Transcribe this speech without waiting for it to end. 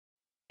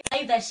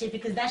save that shit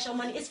because that's your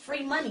money. It's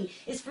free money.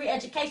 It's free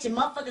education.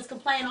 Motherfuckers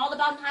complain all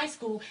about in high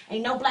school.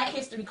 Ain't no black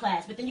history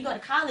class. But then you go to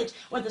college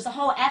where there's a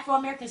whole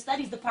Afro-American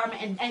studies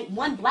department and ain't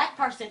one black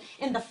person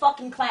in the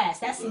fucking class.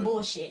 That's some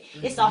bullshit.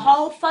 It's a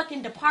whole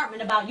fucking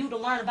department about you to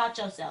learn about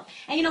yourself.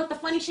 And you know what the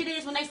funny shit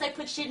is when they say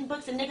put shit in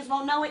books and niggas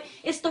won't know it?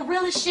 It's the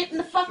realest shit in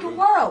the fucking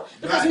world.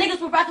 Because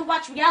niggas would rather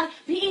watch reality.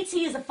 BET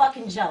is a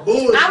fucking joke.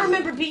 I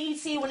remember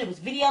BET when it was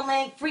Video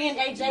Link. Free and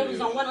AJ was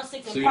on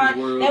 106 and Park.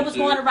 They was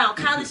going around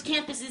college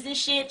campuses and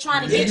shit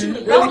trying to get you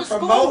to go to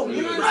school.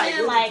 You know what I'm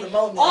saying? Like,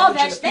 all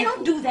that shit. They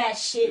don't do that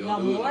shit no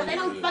more. They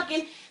don't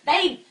fucking,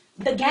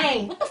 the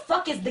game. What the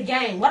fuck is the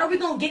game? What are we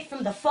gonna get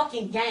from the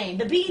fucking game?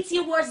 The BET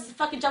Awards is a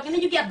fucking joke, and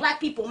then you get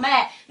black people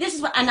mad. This is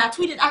what, and I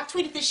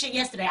tweeted this shit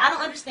yesterday. I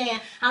don't understand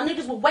how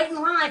niggas will wait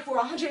in line for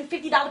a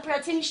 $150 pair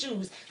of tennis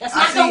shoes. That's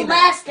not gonna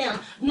last them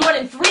more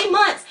than 3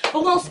 months,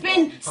 but won't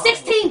spend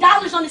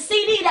 $16 on a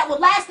CD that will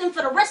last them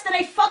for the rest of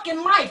their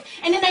fucking life.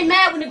 And then they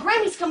mad when the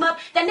Grammys come up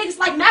that niggas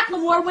like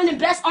Macklemore winning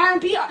best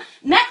R&B.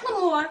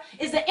 Macklemore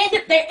is they're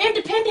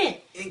independent.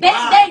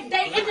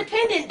 They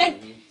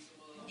independent.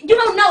 You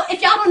don't know,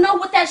 if y'all don't know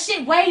what that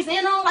shit weighs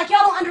in on, like y'all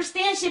don't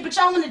understand shit, but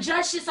y'all want to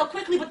judge shit so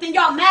quickly, but then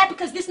y'all mad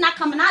because this not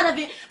coming out of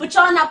it, but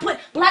y'all not put,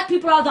 black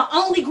people are the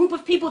only group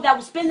of people that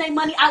will spend their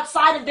money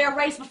outside of their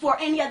race before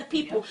any other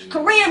people.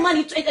 Korean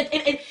money,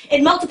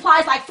 it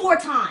multiplies like 4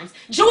 times.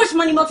 Jewish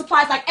money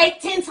multiplies like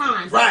 8, 10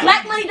 times. Right.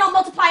 Black money don't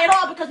multiply at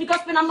all because we go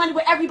spend our money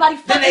with everybody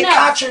fucking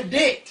else.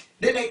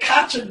 Then they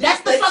contradict.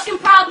 That's the fucking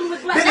problem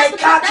with black. That's the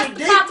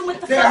problem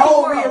with the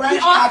fucking world. We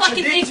all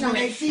fucking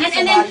ignorant.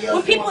 And then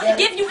when people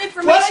give you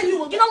information,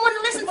 you don't want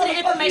to listen to the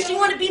information. You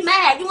want to be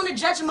mad. You want to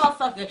judge a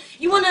motherfucker.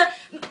 You want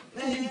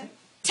to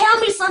tell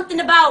me something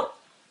about,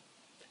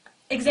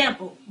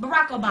 example,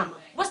 Barack Obama.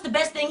 What's the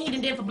best thing he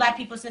did for black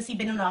people since he's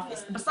been in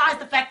office? Besides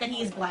the fact that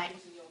he is black.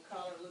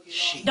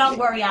 Shit. Don't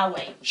worry, I'll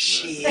wait.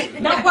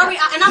 Shit. Don't worry,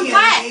 and I'm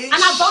glad. And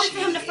I voted for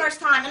him the first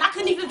time, and I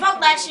couldn't even vote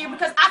last year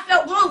because I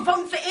felt wrong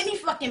voting for any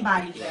fucking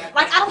body.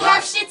 Like, I don't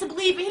have shit to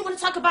believe in. You want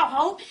to talk about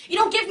hope? You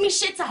don't give me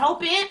shit to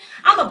hope in.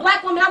 I'm a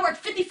black woman. I work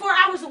 54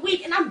 hours a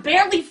week, and I'm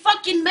barely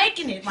fucking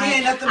making it. Like,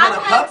 I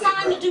don't have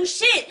time to do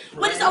shit.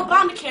 What is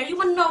Obamacare? You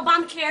want to know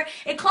Obamacare?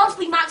 It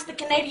closely mocks the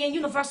Canadian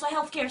universal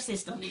health care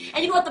system.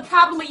 And you know what the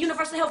problem with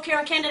universal health care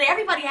in Canada?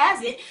 Everybody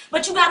has it,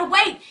 but you gotta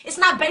wait. It's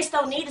not based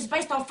on need. It's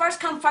based on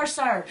first come, first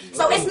serve.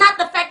 So it's not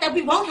the fact that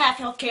we won't have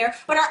health care,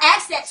 but our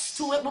access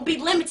to it will be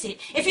limited.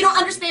 If you don't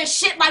understand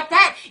shit like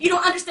that, you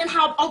don't understand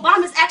how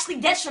Obama is actually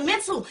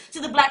detrimental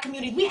to the black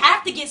community. We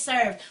have to get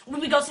served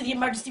when we go to the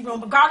emergency room,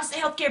 regardless of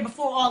health care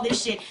before all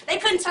this shit. They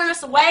couldn't turn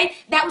us away.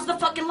 That was the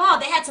fucking law.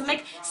 They had to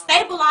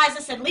stabilize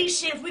us at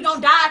least. Shit, if we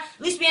gonna die,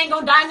 at least we ain't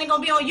gonna die and they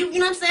gonna be on you. You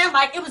know what I'm saying?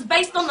 Like, it was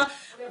based on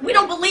we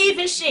don't believe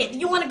in shit.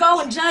 You want to go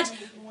and judge?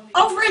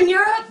 Over in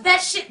Europe,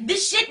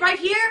 this shit right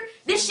here,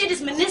 this shit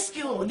is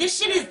minuscule. This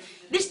shit is,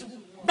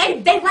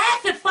 They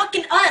laugh at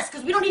fucking us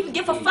because we don't even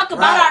give a fuck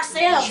about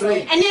ourselves.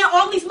 And then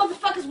all these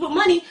motherfuckers with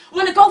money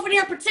want to go over there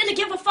and pretend to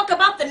give a fuck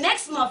about the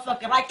next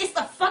motherfucker. Like, it's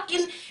a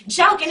fucking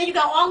joke. And then you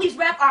got all these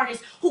rap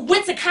artists who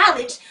went to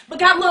college but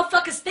got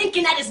motherfuckers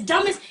thinking that it's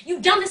dumb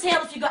as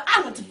hell if you go,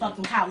 I went to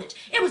fucking college.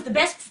 It was the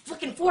best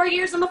fucking 4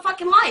 years of my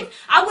fucking life.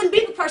 I wouldn't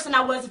be the person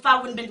I was if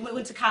I went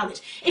to college.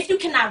 If you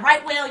cannot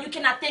write well, you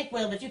cannot think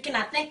well. If you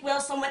cannot think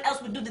well, someone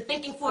else would do the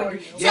thinking for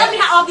you. Tell me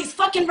how all these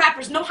fucking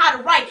rappers know how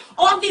to write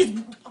all these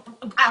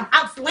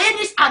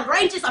outlandish,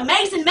 outrageous,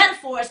 amazing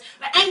metaphors,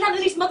 but ain't none of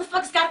these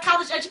motherfuckers got a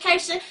college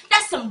education.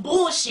 That's some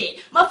bullshit.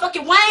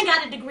 Motherfucking Wayne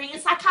got a degree in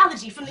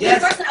psychology from the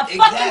University of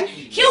fucking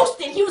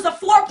Houston. He was a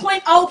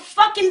 4.0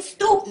 fucking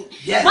student.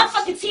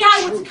 Motherfucking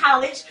T.I. went to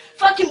college.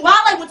 Fucking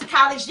Wale went to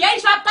college. Ye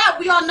dropped out.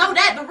 We all know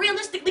that. But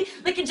realistically,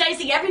 look at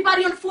Jay-Z.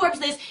 Everybody on the Forbes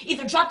list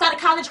either dropped out of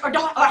college or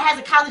has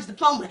a college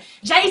diploma.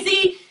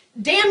 Jay-Z,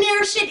 damn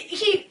near shit.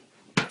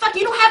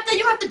 You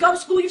don't have to go to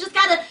school. You just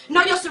gotta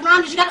know your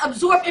surroundings. You gotta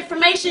absorb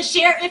information,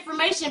 share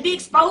information, be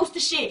exposed to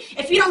shit.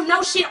 If you don't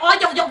know shit, all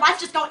your life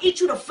just gonna eat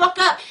you the fuck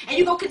up, and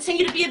you gonna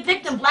continue to be a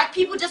victim. Black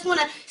people just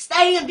wanna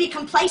stay and be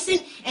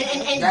complacent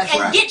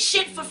and get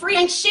shit for free.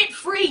 Ain't shit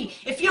free.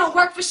 If you don't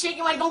work for shit,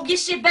 you ain't gonna get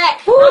shit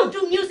back. I don't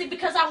do music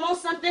because I want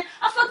something.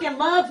 I fucking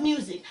love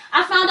music.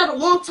 I found out a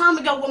long time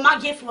ago what my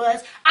gift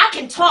was. I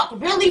can talk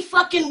really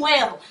fucking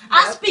well.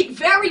 I speak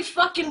very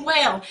fucking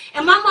well,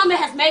 and my mama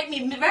has made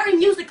me very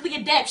musically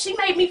adept. She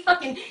made me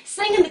fucking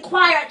sing in the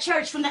choir at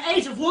church from the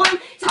age of 1 to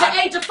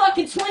the age of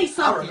fucking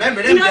 20-something. I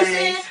remember them days. You know what I'm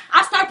saying?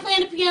 I started playing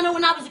the piano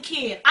when I was a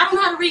kid. I don't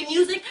know how to read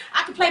music.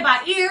 I can play by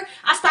ear.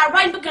 I started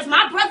writing because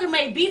my brother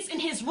made beats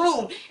in his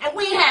room, and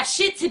we didn't have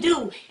shit to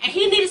do, and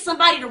he needed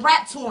somebody to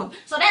rap to him.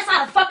 So that's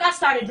how the fuck I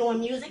started doing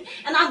music,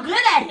 and I'm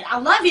good at it. I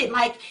love it.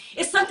 Like,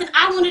 it's something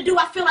I want to do.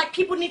 I feel like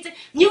people need to.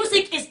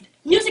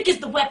 Music is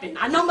the weapon.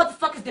 I know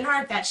motherfuckers done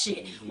heard that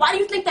shit. Why do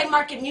you think they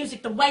market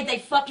music the way they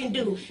fucking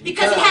do?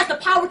 Because it has the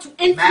power to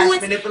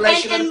influence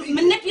and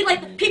manipulate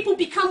the people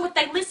become what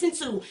they listen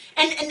to.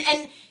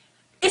 And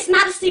It's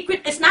not a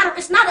secret. It's not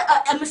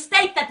a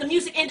mistake that the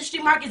music industry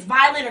markets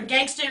violent or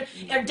gangster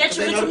or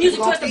detrimental music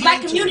towards the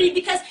black community,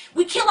 because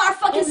we kill our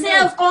fucking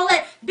selves. All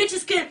that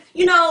bitches can,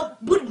 you know,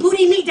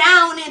 booty me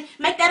down and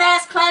make that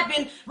ass clap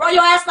and roll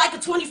your ass like a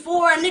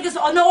 24, and niggas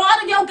know all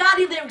the Yo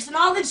Gotti lyrics and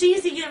all the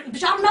Jeezy, but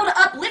y'all don't know the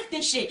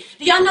uplifting shit.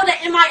 Do y'all know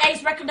that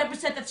MIA's record label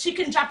said that she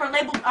couldn't drop her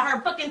label,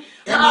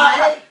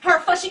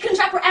 she couldn't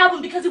drop her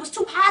album because it was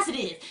too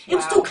positive. It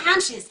was too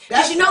conscious.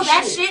 Did you know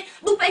that shit?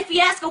 Lupe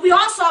Fiasco, we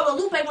all saw what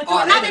Lupe went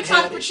through. Now they're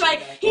trying to portray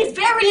he's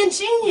very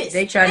ingenious.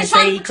 They trying to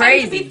say he's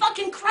crazy. To be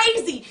fucking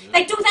crazy.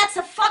 They do that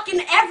to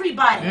fucking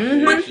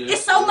everybody. But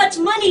it's so much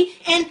money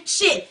and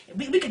shit.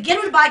 We could get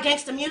him to buy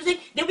gangster music,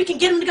 then we can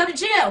get him to go to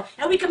jail,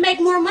 and we can make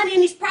more money in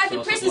these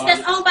private prisons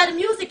that's owned by the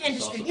music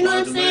industry. You know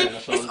what I'm saying?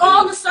 It's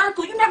all a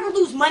circle. You never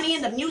lose money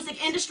in the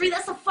music industry.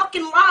 That's a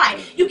fucking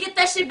lie. You get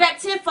that shit back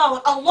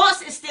tenfold. A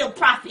loss is still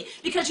profit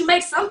because you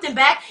make something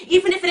back,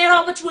 even if it ain't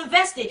all what you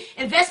invested.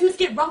 Investments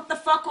get wrote the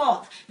fuck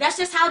off. That's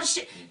just how the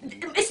shit.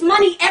 It's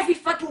money every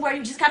fucking where.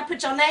 You just gotta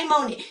put your name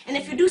on it. And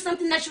if you do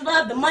something that you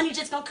love, the money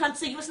just gonna come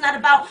to you. It's not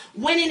about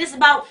winning. It's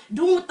about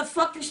doing what the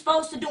fuck you're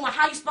supposed to do and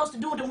how you're supposed to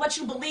do it and what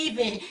you believe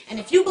in. And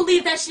if you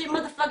believe that shit,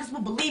 motherfuckers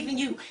will believe in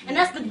you. And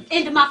that's the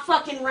end of my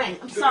fucking rant.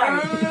 I'm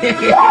sorry.